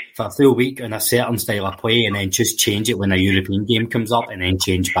train for a full week on a certain style of play and then just change it when a European game comes up and then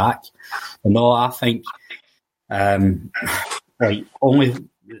change back. And no, I think only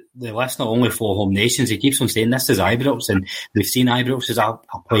the listener only 4 home nations. He keeps on saying this is Ibrox, and we've seen Ibrox as a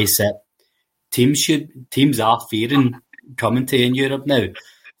place that teams are fearing coming to in Europe now.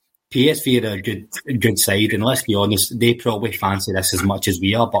 PSV are a good side, and let's be honest, they probably fancy this as much as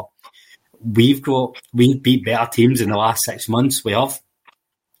we are. But we've beat better teams in the last 6 months. We have.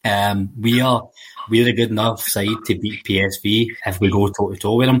 We're a good enough side to beat PSV if we go toe to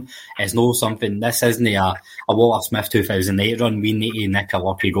toe with them. It's no something. This isn't a Walter Smith 2008 run. We need to nick a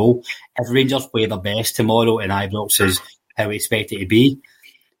lucky goal. If Rangers play their best tomorrow and Ibrox is how we expect it to be,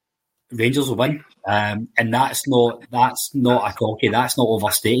 Rangers will win. And that's not a cocky. That's not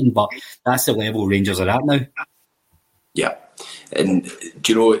overstating, but that's the level Rangers are at now. Yeah, and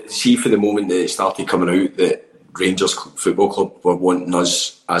do you know? See, for the moment that it started coming out that Rangers Football Club were wanting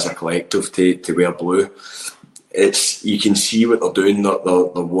us as a collective to wear blue. You can see what they're doing.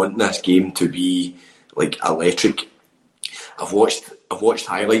 They're wanting this game to be like electric. I've watched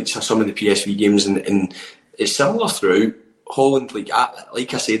highlights of some of the PSV games, and it's similar throughout Holland. Like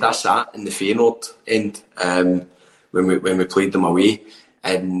I said, I sat in the Feyenoord end when we played them away,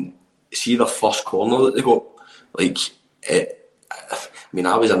 and see the first corner that they got. I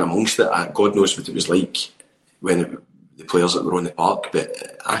was in amongst it. God knows what it was like when the players that were on the park,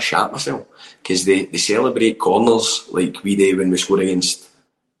 but I shat myself because they celebrate corners like we do when we score against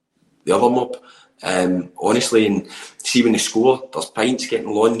the other mob. Honestly, and see when they score, there's pints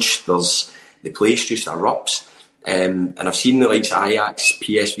getting launched, the place just erupts. And I've seen the likes of Ajax,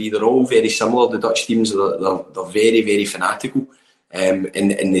 PSV, they're all very similar. The Dutch teams, they're very, very fanatical. And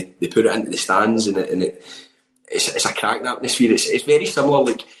they put it into the stands, and it's a cracking atmosphere. It's very similar.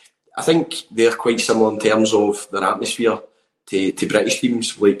 Like, I think they're quite similar in terms of their atmosphere to British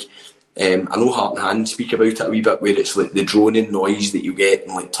teams. Like, I know Heart and Hand speak about it a wee bit, where it's like the droning noise that you get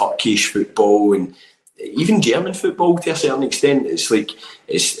in like Turkish football and even German football to a certain extent. It's like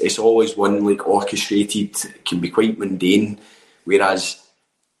it's always one like orchestrated, can be quite mundane, whereas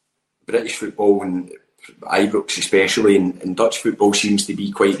British football and Ibrox especially and Dutch football seems to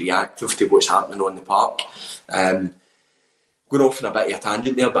be quite reactive to what's happening on the park. Going off on a bit of a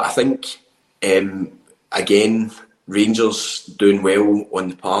tangent there, but I think again, Rangers doing well on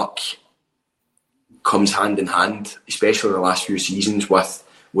the park comes hand in hand, especially in the last few seasons with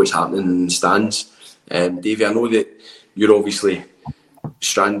what's happening in the stands. Davey, I know that you're obviously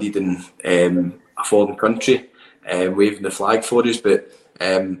stranded in a foreign country, waving the flag for us, but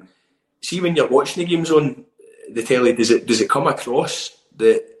see when you're watching the games on the telly, does it come across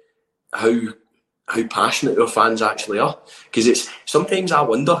that how passionate your fans actually are? Because sometimes I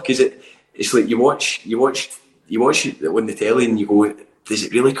wonder, because it's like you watch it on the telly and you go, does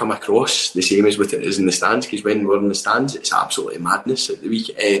it really come across the same as what it is in the stands? Because when we're in the stands, it's absolutely madness at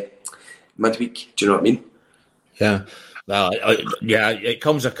the midweek. Do you know what I mean? Yeah. Well, it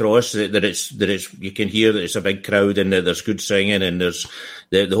comes across that it's you can hear that it's a big crowd and that there's good singing and there's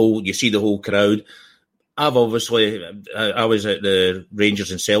the whole, you see the whole crowd. I was at the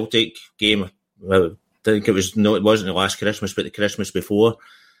Rangers and Celtic game. I think it wasn't the last Christmas, but the Christmas before,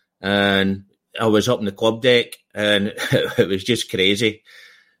 and I was up in the club deck, and it was just crazy.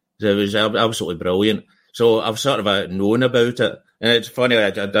 It was absolutely brilliant. So I've sort of known about it. And it's funny,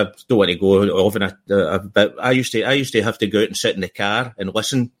 I don't want to go off on but I used to have to go out and sit in the car and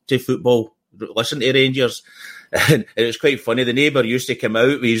listen to football, listen to Rangers. And it was quite funny. The neighbour used to come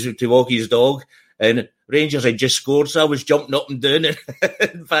out to walk his dog, and Rangers had just scored, so I was jumping up and down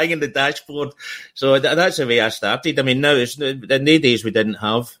and banging the dashboard. So that's the way I started. I mean, now in the days we didn't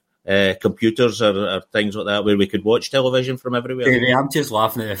have computers or things like that where we could watch television from everywhere. Baby, I'm just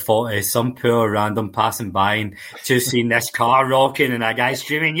laughing at the thought of some poor random passing by and just seeing this car rocking and a guy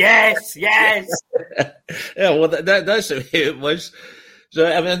screaming, yes, yes. Yeah, well, that's the way it was.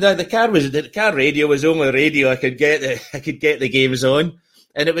 So I mean, the car radio was the only radio I could get the games on,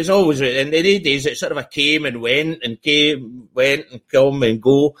 and it was always in the days it sort of came and went and come and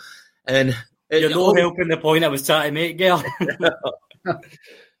go, and you're not helping the point I was trying to make, girl.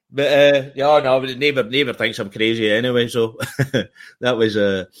 But the neighbour thinks I'm crazy anyway. So that was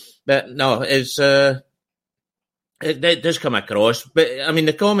but no, it does come across. But I mean,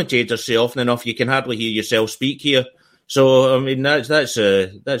 the commentators say often enough you can hardly hear yourself speak here. So I mean, that's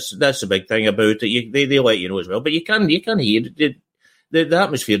a big thing about it. They let you know as well. But you can hear the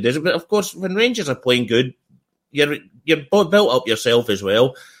atmosphere. But of course, when Rangers are playing good, you're built up yourself as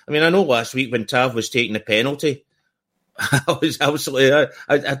well. I mean, I know last week when Tav was taking the penalty, I was absolutely.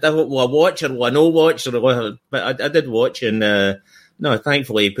 Will I watch or will I no watch? But I did watch, and no,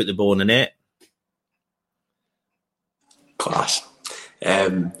 thankfully he put the ball in the net. Class.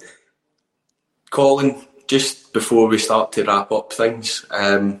 Colin, just before we start to wrap up things,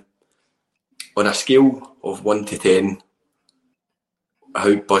 on a scale of 1 to 10,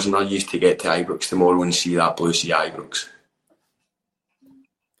 how buzzing are you to get to Ibrox tomorrow and see that Blue Sea Ibrox?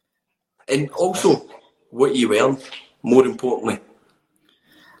 And also, what you wearing? More importantly.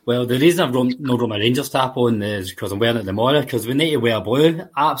 Well, the reason I've not got my Rangers tap on is because I'm wearing it tomorrow, because we need to wear blue,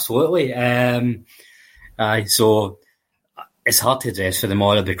 absolutely. So it's hard to dress for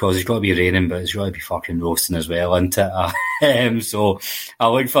tomorrow because it's got to be raining, but it's got to be fucking roasting as well, isn't it? So I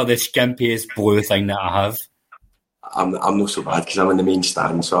look for the skimpiest blue thing that I have. I'm not so bad because I'm in the main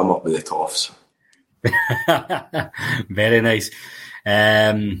stand, so I'm up with the toffs. Very nice.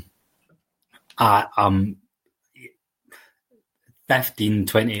 15,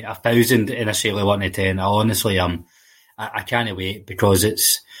 20, 1,000 in a scale of 1 to 10. I honestly I can't wait, because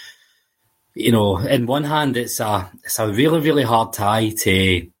it's, you know, in one hand it's a really, really hard tie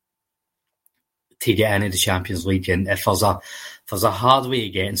to get into the Champions League, and if there's a hard way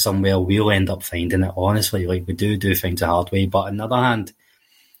of getting somewhere, we'll end up finding it. Honestly, like, we do find the hard way. But on the other hand,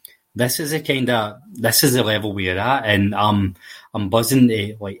 this is the level we're at, and I'm buzzing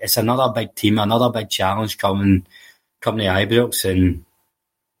to, like, it's another big team, another big challenge coming to Ibrox, and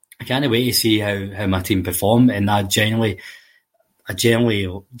I can't wait to see how my team perform. And I genuinely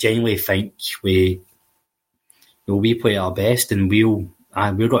think we play our best, and we've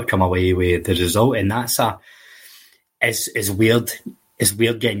got to come away with the result. And that's it's weird. It's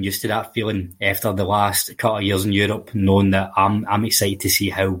weird getting used to that feeling after the last couple of years in Europe, knowing that I'm excited to see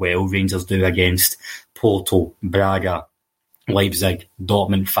how well Rangers do against Porto, Braga, Leipzig,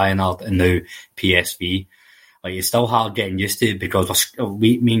 Dortmund, Feyenoord, and now PSV. Like, it's still hard getting used to, because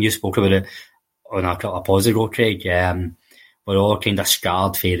me and you spoke about it on a couple of pods ago, Craig. We're all kind of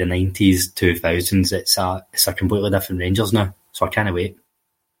scarred for the 90s, 2000s. It's a completely different Rangers now, so I can't wait.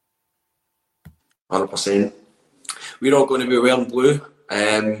 100%. We're all going to be wearing blue.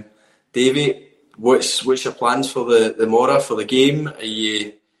 Davey, what's your plans for the Mora, for the game? Are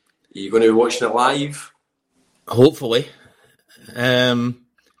you going to be watching it live? Hopefully.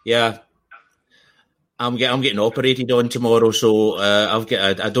 Yeah. I'm getting operated on tomorrow, so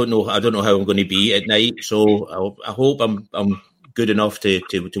I don't know how I'm going to be at night. So I hope I'm good enough to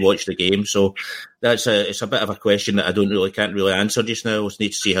watch the game. So it's a bit of a question that I can't really answer just now. I just need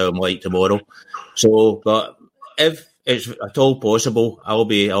to see how I'm like tomorrow. So, but if it's at all possible, I'll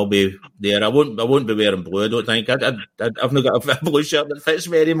be there. I won't be wearing blue, I don't think. I've not got a blue shirt that fits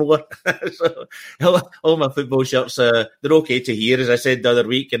me anymore. So all my football shirts, they're okay to hear, as I said the other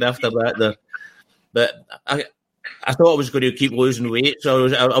week, and after that they're. But I thought I was going to keep losing weight,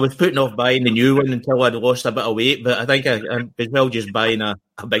 so I was putting off buying the new one until I'd lost a bit of weight. But I think I'm as well just buying a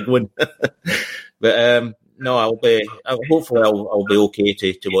big one. But no, hopefully I'll be okay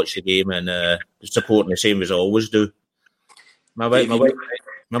to watch the game and supporting the same as I always do. My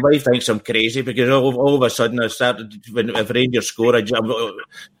wife thinks I'm crazy, because all of a sudden I started, if Rangers score, there's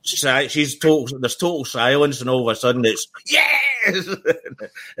total silence, and all of a sudden it's yes,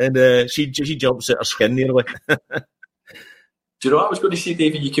 and she jumps at her skin nearly. Do you know what I was going to say,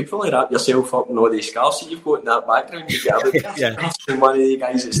 David? You could probably wrap yourself up in all these scarves that you've got in that background. You get a bit one of the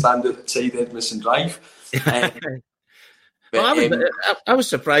guys that stand outside Edmondson Drive. I was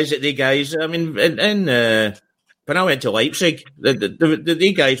surprised at the guys. I mean, when I went to Leipzig,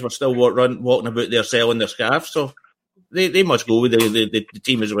 the guys were still walking about there selling their scarves, so they must go with the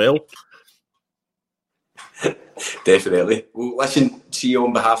team as well. Definitely. Well, listen, see you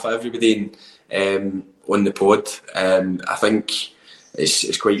on behalf of everybody on the pod. I think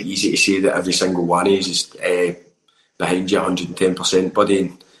it's quite easy to say that every single one of us is behind you 110%,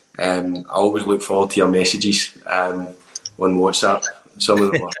 buddy. I always look forward to your messages on WhatsApp. Some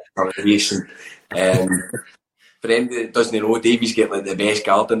of them are hilarious. For anybody that doesn't know, Davey's got like the best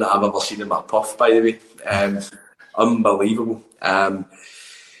garden that I've ever seen in my puff, by the way. Unbelievable.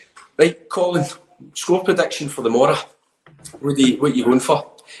 Right, Colin, score prediction for the Mora. What are you going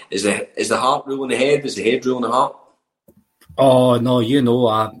for? Is the heart ruling the head? Is the head ruling the heart? Oh no,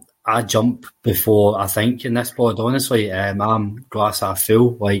 I jump before I think in this pod. Honestly, I'm glass half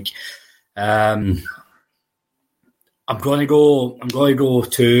full. Like, I'm going to go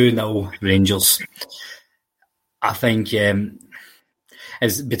 2-0 Rangers. I think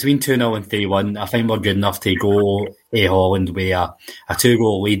it's between 2-0 and 3-1. I think we're good enough to go to Holland with a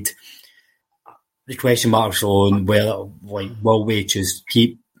 2-goal lead. The question marks on will we just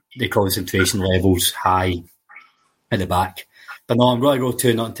keep the concentration levels high at the back? But no, I'm going to go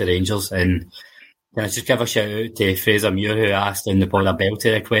 2-0 to Rangers. And can I just give a shout out to Fraser Muir, who asked in the pod a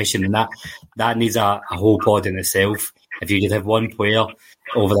belter question, and that needs a whole pod in itself. If you could have one player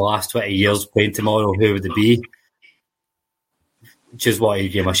over the last 20 years playing tomorrow, who would it be? Just wanted to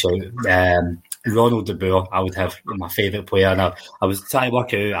give him a shout. Ronald de Boer, I would have my favourite player. And I was trying to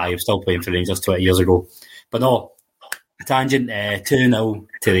work out, I was still playing for Rangers 20 years ago. But no, tangent, 2-0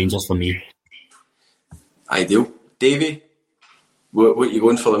 to Rangers for me. Ideal. Davey, what are you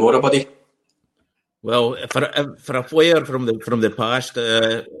going for the Mora, buddy? Well, for a player from the past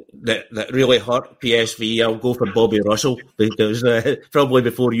that really hurt PSV, I'll go for Bobby Russell, because probably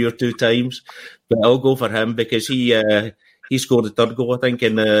before your 2 times, but I'll go for him because he scored the third goal, I think,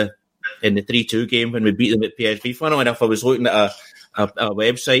 in the 3-2 game when we beat them at PSV. Funnily enough, I was looking at a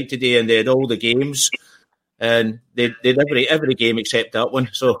website today, and they had all the games and they did every game except that one.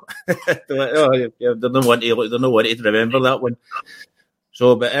 So they're no one to remember that one.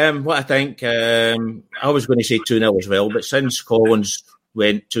 So, but what I think, I was going to say 2-0 as well, but since Collins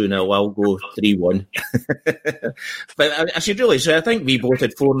went 2-0, I'll go 3-1. But I should really say, I think we both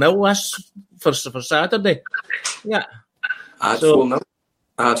had 4-0 last for Saturday. Yeah, I had 4-0.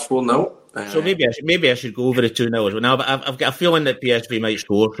 So maybe I should go over the 2-0 as well. Now, but I've got a feeling that PSV might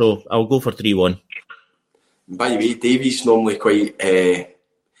score, so I'll go for 3-1. By the way, Davey's normally quite,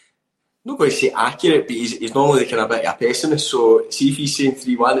 not going to say accurate, but he's normally kind of a bit of a pessimist. So see if he's saying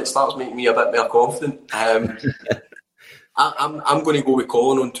 3-1, it starts making me a bit more confident. I'm going to go with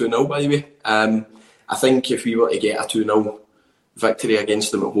Colin on 2-0, by the way. I think if we were to get a 2-0 victory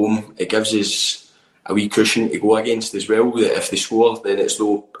against them at home, it gives us a wee cushion to go against as well. That if they score, then it's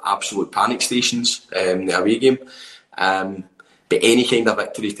no absolute panic stations, the away game. But any kind of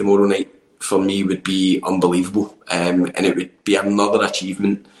victory tomorrow night for me would be unbelievable, and it would be another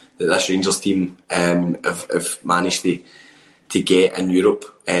achievement that this Rangers team have managed to get in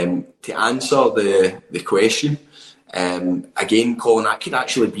Europe. To answer the question, again, Colin, that could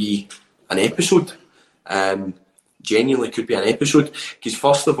actually be an episode. Genuinely could be an episode, because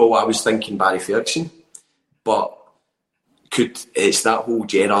first of all I was thinking Barry Ferguson, but it's that whole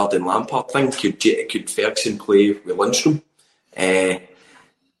Gerrard and Lampard thing. Could Ferguson play with Lundstrom?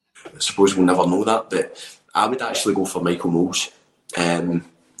 I suppose we'll never know that, but I would actually go for Michael Knowles.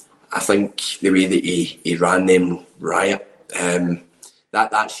 I think the way that he ran them riot,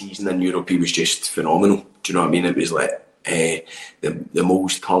 that season in Europe, he was just phenomenal. Do you know what I mean? It was like the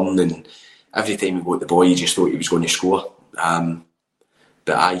Moles turn, and every time he got the ball, you just thought he was going to score.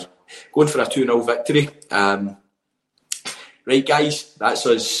 But going for a 2-0 victory. Right, guys, that's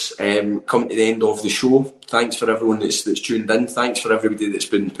us coming to the end of the show. Thanks for everyone that's tuned in. Thanks for everybody that's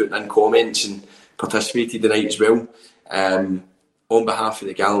been putting in comments and participated tonight as well. On behalf of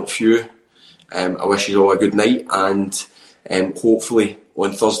the gallant few, I wish you all a good night, and hopefully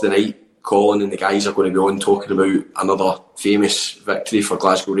on Thursday night, Colin and the guys are going to be on talking about another famous victory for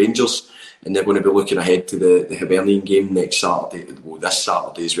Glasgow Rangers, and they're going to be looking ahead to the Hibernian game next Saturday, this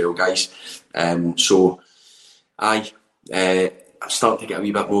Saturday as well, guys. I'm starting to get a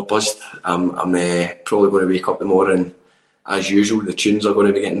wee bit more buzzed. I'm probably going to wake up tomorrow, and as usual, the tunes are going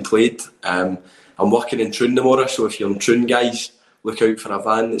to be getting played. I'm working in Troon tomorrow, so if you're in Troon, guys, look out for a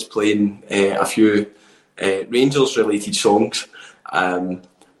van that's playing a few Rangers-related songs.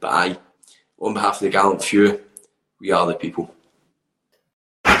 But on behalf of the gallant few, we are the people.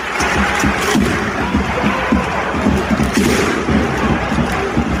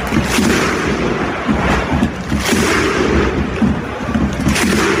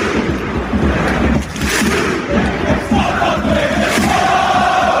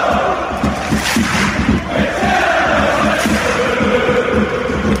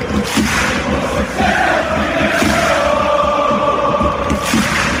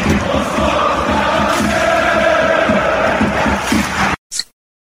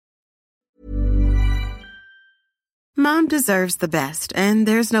 Mom deserves the best, and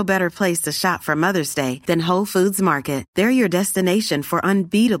there's no better place to shop for Mother's Day than Whole Foods Market. They're your destination for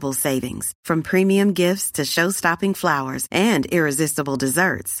unbeatable savings, from premium gifts to show-stopping flowers and irresistible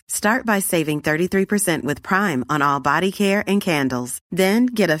desserts. Start by saving 33% with Prime on all body care and candles. Then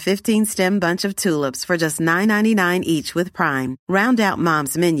get a 15-stem bunch of tulips for just $9.99 each with Prime. Round out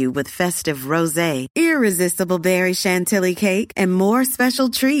Mom's menu with festive rosé, irresistible berry chantilly cake, and more special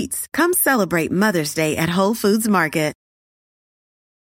treats. Come celebrate Mother's Day at Whole Foods Market.